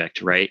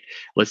project, right?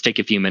 Let's take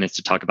a few minutes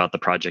to talk about the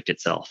project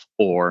itself.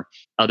 Or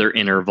other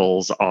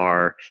intervals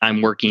are,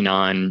 I'm working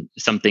on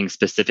something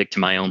specific to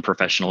my own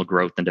professional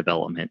growth and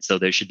development. So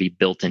there should be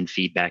built-in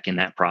feedback in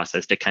that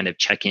process to kind of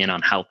check in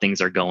on how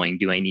things are going.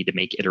 Do I need to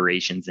make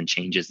iterations and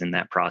changes in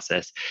that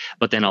process?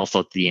 But then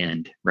also at the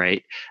end,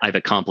 right? I've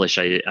accomplished,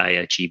 I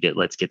achieved it.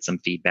 Let's get some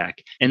feedback.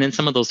 And then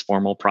some of those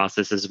formal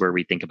processes where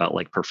we think about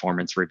like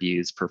performance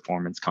reviews,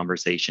 performance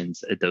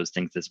conversations, those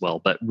things as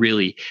well. But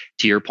really,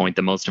 to your point,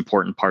 the most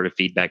important part of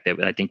feedback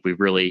that I think we've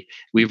really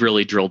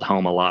drilled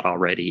home a lot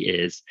already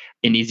is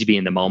it needs to be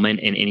in the moment,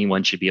 and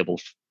anyone should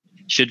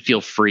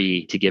feel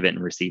free to give it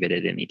and receive it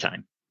at any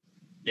time.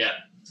 Yeah.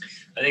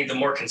 I think the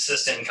more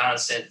consistent and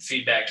constant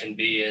feedback can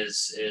be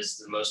is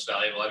the most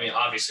valuable. I mean,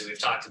 obviously we've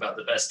talked about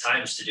the best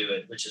times to do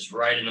it, which is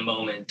right in the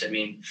moment. I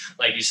mean,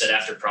 like you said,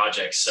 after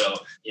projects. So,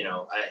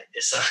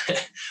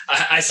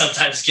 I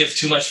sometimes give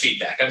too much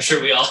feedback. I'm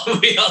sure we all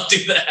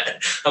do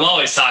that. I'm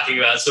always talking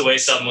about it's the way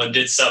someone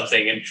did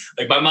something. And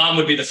like my mom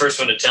would be the first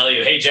one to tell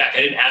you, hey, Jack,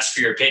 I didn't ask for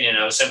your opinion.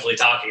 I was simply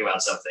talking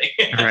about something.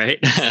 Right.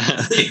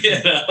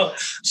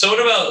 So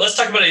let's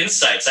talk about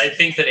insights. I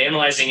think that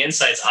analyzing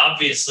insights,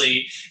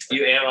 obviously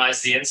you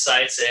analyze the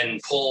insights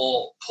and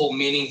pull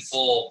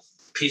meaningful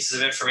pieces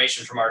of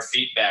information from our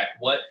feedback.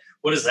 What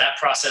does that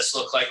process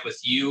look like with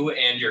you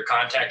and your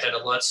contact at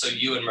Alutz? So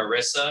you and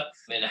Marissa,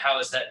 and how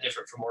is that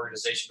different from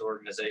organization to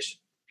organization?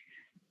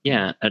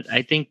 Yeah,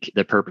 I think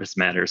the purpose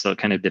matters. So it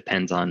kind of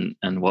depends on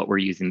what we're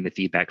using the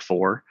feedback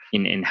for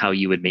and how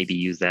you would maybe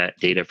use that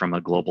data from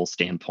a global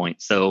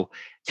standpoint. So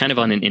kind of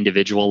on an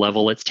individual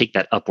level, let's take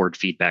that upward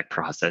feedback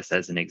process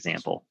as an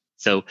example.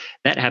 So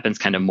that happens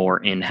kind of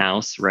more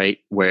in-house, right?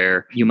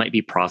 Where you might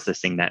be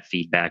processing that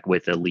feedback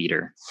with a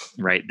leader,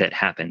 right? That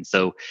happens.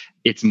 So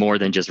it's more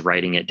than just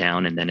writing it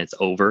down and then it's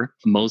over.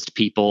 Most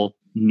people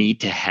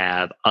need to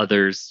have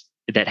others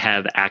that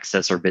have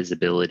access or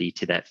visibility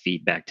to that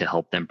feedback to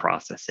help them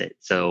process it.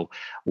 So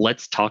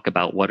let's talk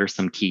about what are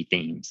some key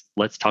themes.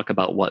 Let's talk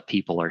about what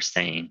people are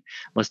saying.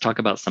 Let's talk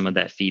about some of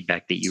that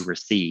feedback that you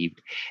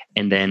received.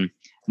 And then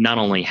not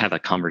only have a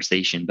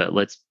conversation, but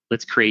let's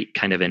create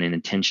kind of an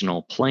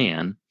intentional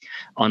plan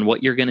on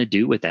what you're going to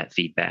do with that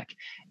feedback.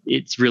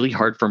 It's really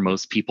hard for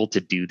most people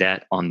to do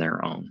that on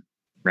their own,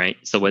 right?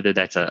 So whether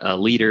that's a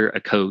leader,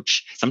 a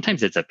coach,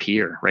 sometimes it's a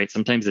peer, right?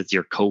 Sometimes it's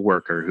your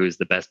coworker who is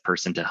the best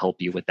person to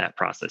help you with that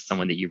process,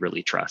 someone that you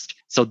really trust.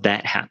 So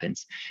that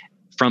happens.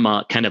 From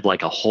a kind of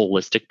like a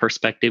holistic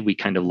perspective, we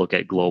kind of look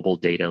at global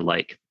data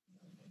like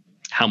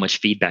how much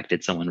feedback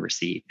did someone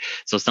receive?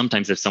 So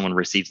sometimes if someone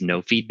receives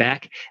no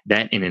feedback,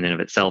 that in and of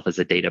itself is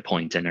a data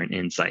point and an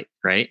insight,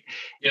 right?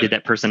 Yep. Did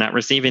that person not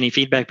receive any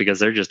feedback because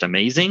they're just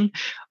amazing?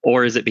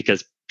 Or is it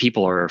because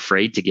people are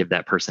afraid to give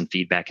that person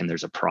feedback and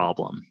there's a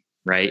problem?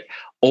 right?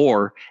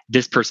 Or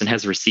this person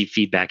has received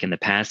feedback in the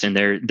past and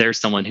they're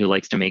someone who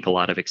likes to make a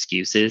lot of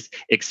excuses,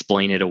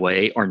 explain it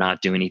away, or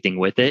not do anything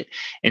with it.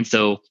 And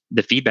so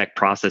the feedback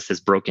process is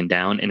broken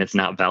down and it's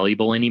not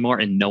valuable anymore.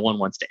 And no one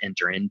wants to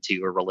enter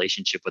into a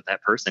relationship with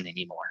that person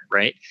anymore,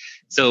 right?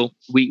 So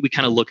we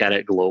kind of look at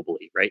it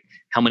globally, right?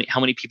 How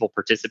many people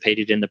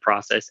participated in the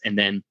process? And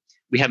then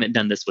we haven't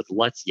done this with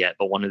LUTs yet,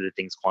 but one of the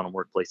things Quantum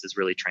Workplace is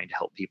really trying to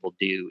help people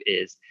do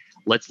is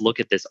let's look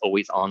at this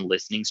always on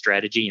listening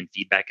strategy, and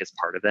feedback is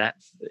part of that.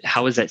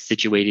 How is that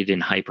situated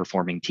in high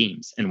performing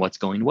teams and what's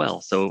going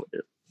well? So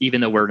even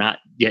though we're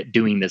not yet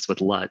doing this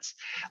with LUTs,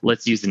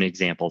 let's use an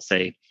example.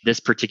 Say this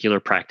particular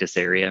practice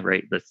area,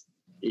 right? That's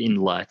in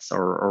LUTs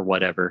or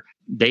whatever,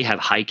 they have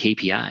high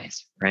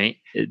KPIs, right?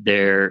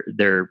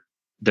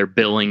 Their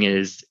billing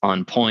is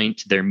on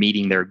point, they're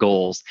meeting their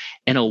goals,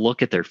 and a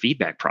look at their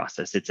feedback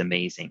process. It's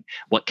amazing.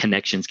 What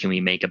connections can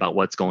we make about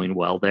what's going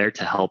well there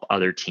to help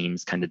other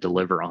teams kind of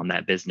deliver on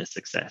that business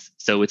success?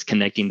 So it's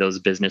connecting those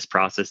business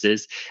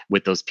processes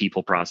with those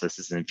people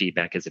processes, and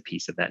feedback is a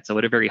piece of that. So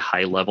at a very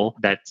high level,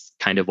 that's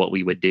kind of what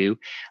we would do.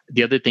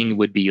 The other thing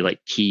would be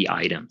like key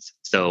items.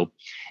 So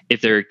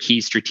if there are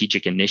key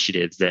strategic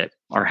initiatives that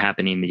are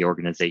happening in the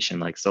organization,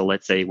 like, so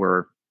let's say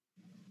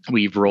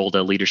we've rolled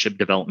a leadership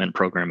development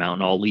program out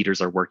and all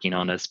leaders are working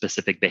on a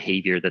specific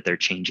behavior that they're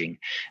changing.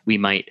 We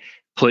might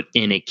put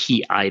in a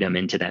key item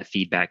into that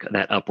feedback,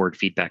 that upward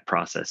feedback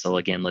process. So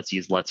again, let's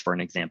use LUTs for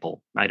an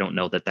example. I don't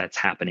know that that's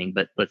happening,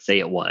 but let's say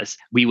it was.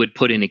 We would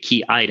put in a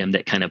key item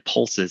that kind of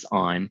pulses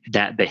on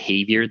that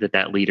behavior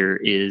that leader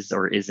is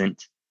or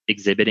isn't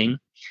exhibiting.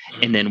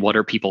 And then what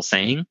are people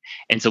saying?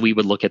 And so we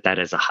would look at that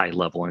as a high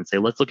level and say,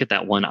 let's look at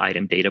that one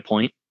item data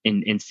point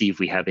and see if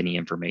we have any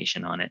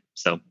information on it.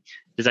 So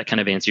does that kind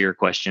of answer your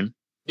question?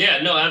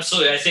 Yeah, no,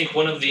 absolutely. I think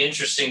one of the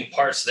interesting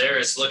parts there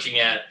is looking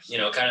at,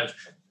 kind of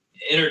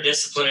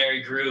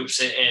interdisciplinary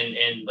groups.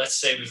 And let's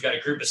say we've got a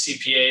group of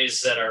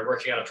CPAs that are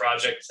working on a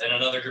project and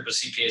another group of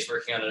CPAs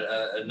working on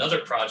another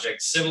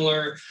project,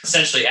 similar,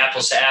 essentially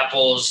apples to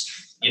apples.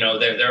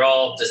 They're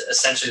all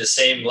essentially the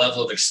same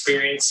level of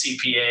experience,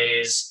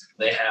 CPAs.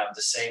 They have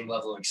the same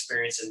level of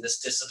experience in this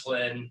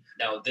discipline.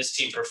 Now, this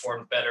team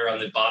performed better on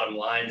the bottom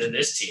line than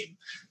this team.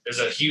 There's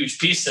a huge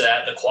piece to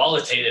that, the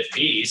qualitative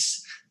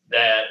piece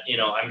that,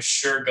 I'm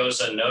sure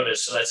goes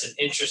unnoticed. So that's an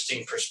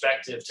interesting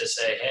perspective to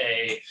say,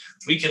 hey,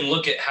 we can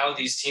look at how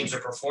these teams are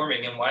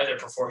performing and why they're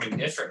performing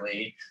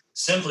differently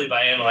simply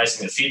by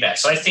analyzing the feedback.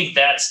 So I think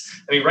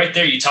right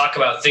there, you talk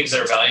about things that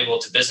are valuable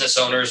to business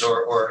owners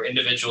or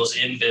individuals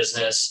in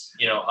business.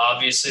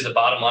 Obviously the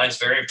bottom line is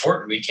very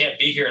important. We can't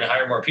be here and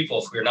hire more people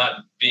if we're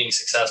not being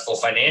successful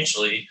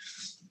financially.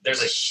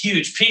 There's a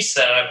huge piece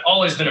that I've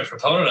always been a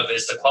proponent of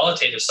is the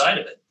qualitative side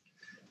of it,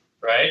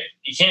 right?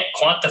 You can't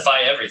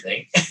quantify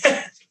everything,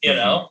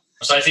 Mm-hmm.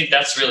 So I think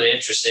that's really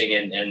interesting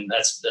and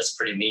that's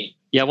pretty neat.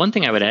 Yeah, one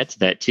thing I would add to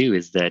that too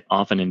is that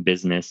often in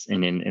business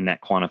and in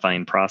that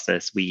quantifying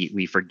process,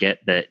 we forget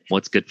that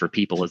what's good for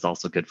people is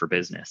also good for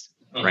business,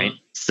 mm-hmm. right?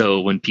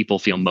 So when people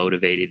feel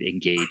motivated,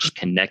 engaged,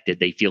 connected,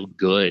 they feel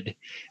good,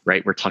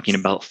 right? We're talking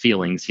about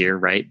feelings here,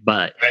 right?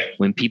 But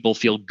when people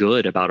feel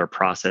good about a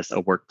process, a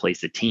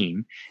workplace, a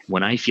team,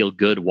 when I feel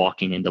good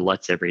walking into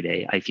LUTs every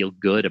day, I feel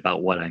good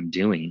about what I'm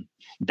doing.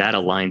 That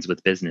aligns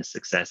with business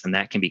success, and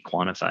that can be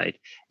quantified.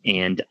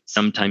 And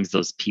sometimes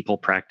those people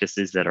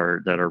practices that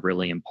are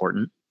really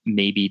important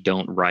maybe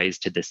don't rise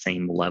to the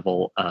same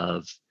level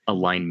of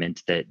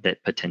alignment that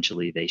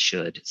potentially they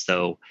should.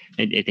 So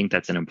I think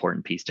that's an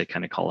important piece to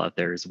kind of call out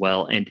there as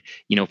well. And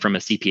from a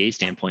CPA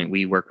standpoint,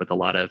 we work with a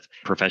lot of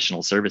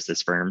professional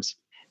services firms.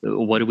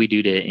 What do we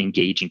do to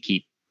engage and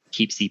keep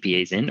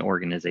CPAs in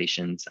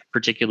organizations,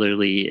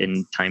 particularly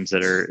in times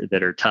that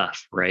are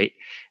tough, right?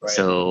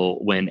 So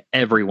when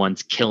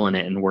everyone's killing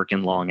it and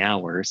working long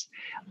hours,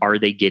 are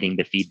they getting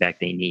the feedback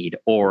they need,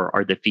 or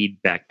are the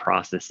feedback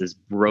processes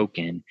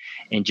broken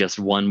and just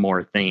one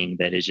more thing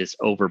that is just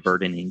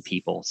overburdening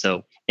people?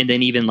 So, and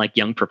then even like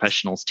young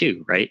professionals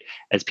too, right?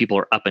 As people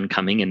are up and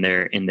coming in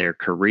their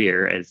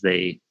career, as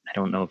they, I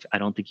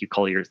don't think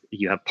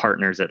you have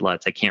partners at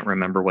LUTs. I can't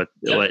remember what.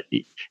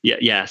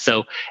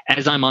 So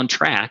as I'm on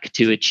track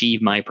to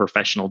achieve my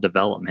professional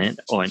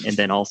development and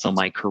then also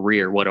my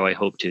career, what do I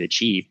hope to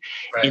achieve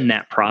in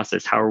that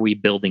process? How are we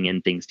building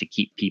in things to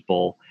keep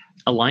people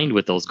aligned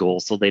with those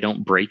goals so they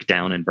don't break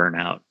down and burn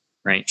out?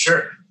 Right.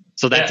 Sure.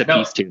 So that's a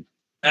piece too.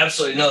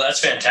 Absolutely. No, that's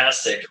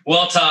fantastic.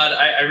 Well, Todd,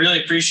 I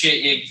really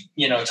appreciate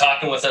you,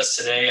 talking with us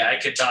today. I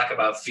could talk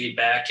about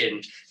feedback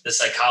and the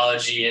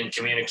psychology and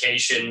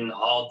communication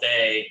all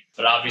day,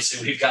 but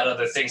obviously we've got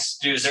other things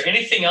to do. Is there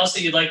anything else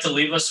that you'd like to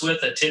leave us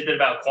with, a tidbit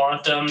about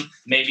quantum,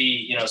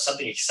 maybe,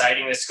 something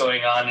exciting that's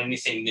going on,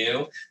 anything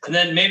new? And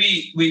then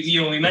maybe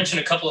we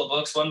mentioned a couple of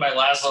books, one by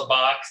Laszlo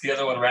Bock, the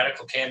other one,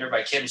 Radical Candor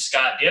by Kim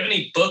Scott. Do you have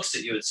any books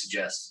that you would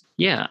suggest?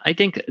 Yeah, I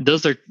think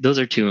those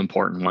are two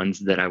important ones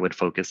that I would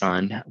focus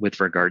on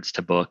with regards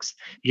to books.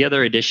 The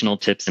other additional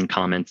tips and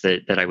comments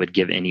that I would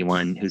give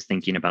anyone who's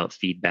thinking about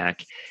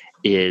feedback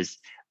is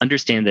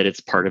understand that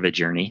it's part of a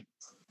journey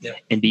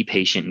and be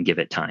patient and give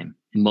it time.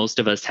 Most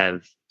of us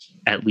have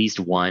at least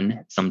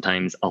one,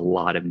 sometimes a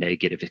lot of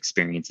negative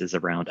experiences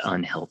around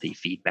unhealthy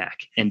feedback.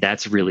 And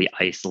that's really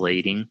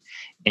isolating,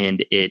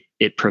 and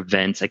it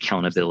prevents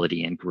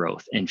accountability and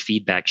growth. And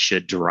feedback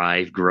should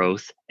drive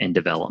growth and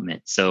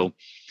development. So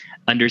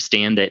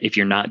understand that if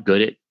you're not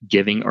good at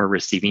giving or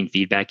receiving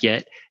feedback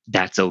yet,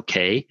 that's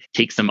okay.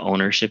 Take some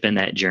ownership in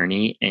that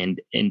journey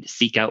and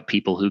seek out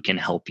people who can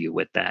help you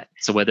with that.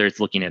 So whether it's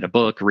looking at a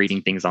book,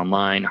 reading things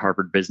online,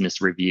 Harvard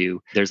Business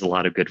Review, there's a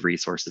lot of good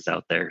resources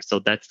out there. So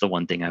that's the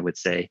one thing I would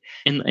say.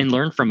 And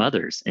learn from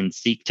others and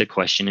seek to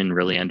question and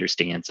really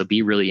understand. So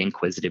be really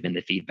inquisitive in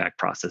the feedback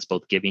process,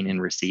 both giving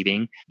and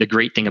receiving. The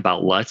great thing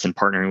about Lutz and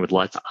partnering with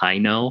Lutz, I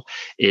know,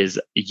 is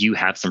you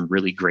have some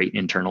really great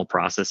internal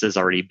processes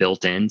already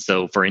built in.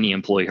 So for any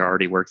employee who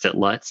already works at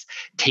Lutz,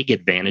 take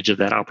advantage of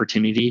that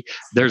opportunity.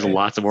 There's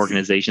lots of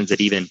organizations that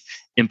even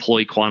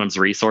employ Quantum's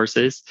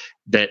resources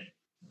that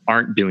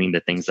aren't doing the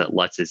things that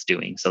Lutz is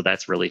doing. So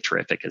that's really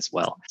terrific as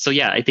well. So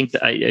yeah, I think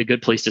a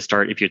good place to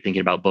start if you're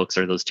thinking about books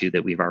are those two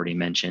that we've already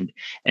mentioned.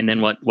 And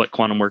then what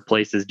Quantum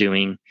Workplace is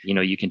doing,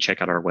 you can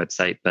check out our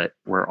website, but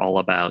we're all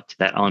about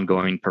that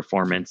ongoing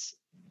performance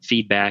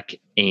feedback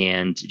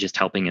and just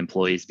helping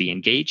employees be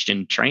engaged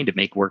and trying to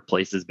make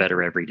workplaces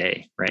better every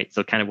day, right?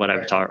 So kind of what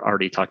I've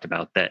already talked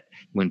about, that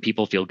when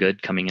people feel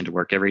good coming into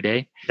work every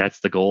day, that's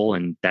the goal.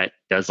 And that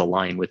does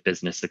align with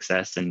business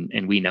success. And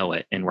we know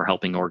it. And we're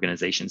helping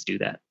organizations do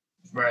that.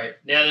 Right.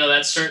 Yeah, no,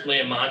 that's certainly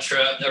a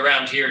mantra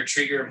around here.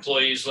 Treat your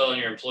employees well,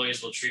 and your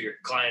employees will treat your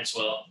clients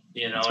well.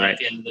 Right. At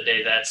the end of the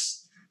day,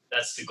 that's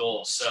the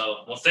goal.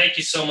 So, well, thank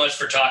you so much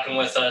for talking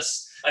with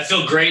us. I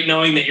feel great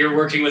knowing that you're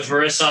working with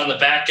Marissa on the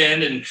back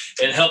end and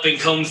helping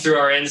comb through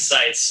our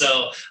insights.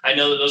 So I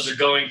know that those are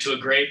going to a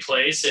great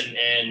place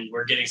and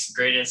we're getting some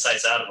great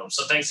insights out of them.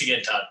 So thanks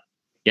again, Todd.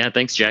 Yeah,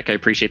 thanks, Jack. I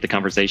appreciate the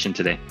conversation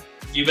today.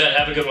 You bet.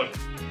 Have a good one.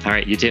 All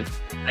right, you too.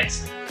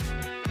 Thanks.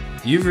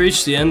 You've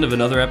reached the end of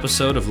another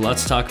episode of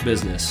Let's Talk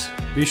Business.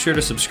 Be sure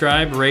to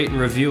subscribe, rate, and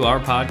review our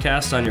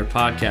podcast on your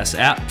podcast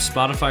app,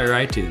 Spotify, or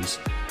iTunes.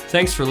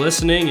 Thanks for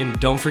listening, and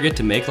don't forget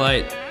to make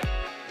light.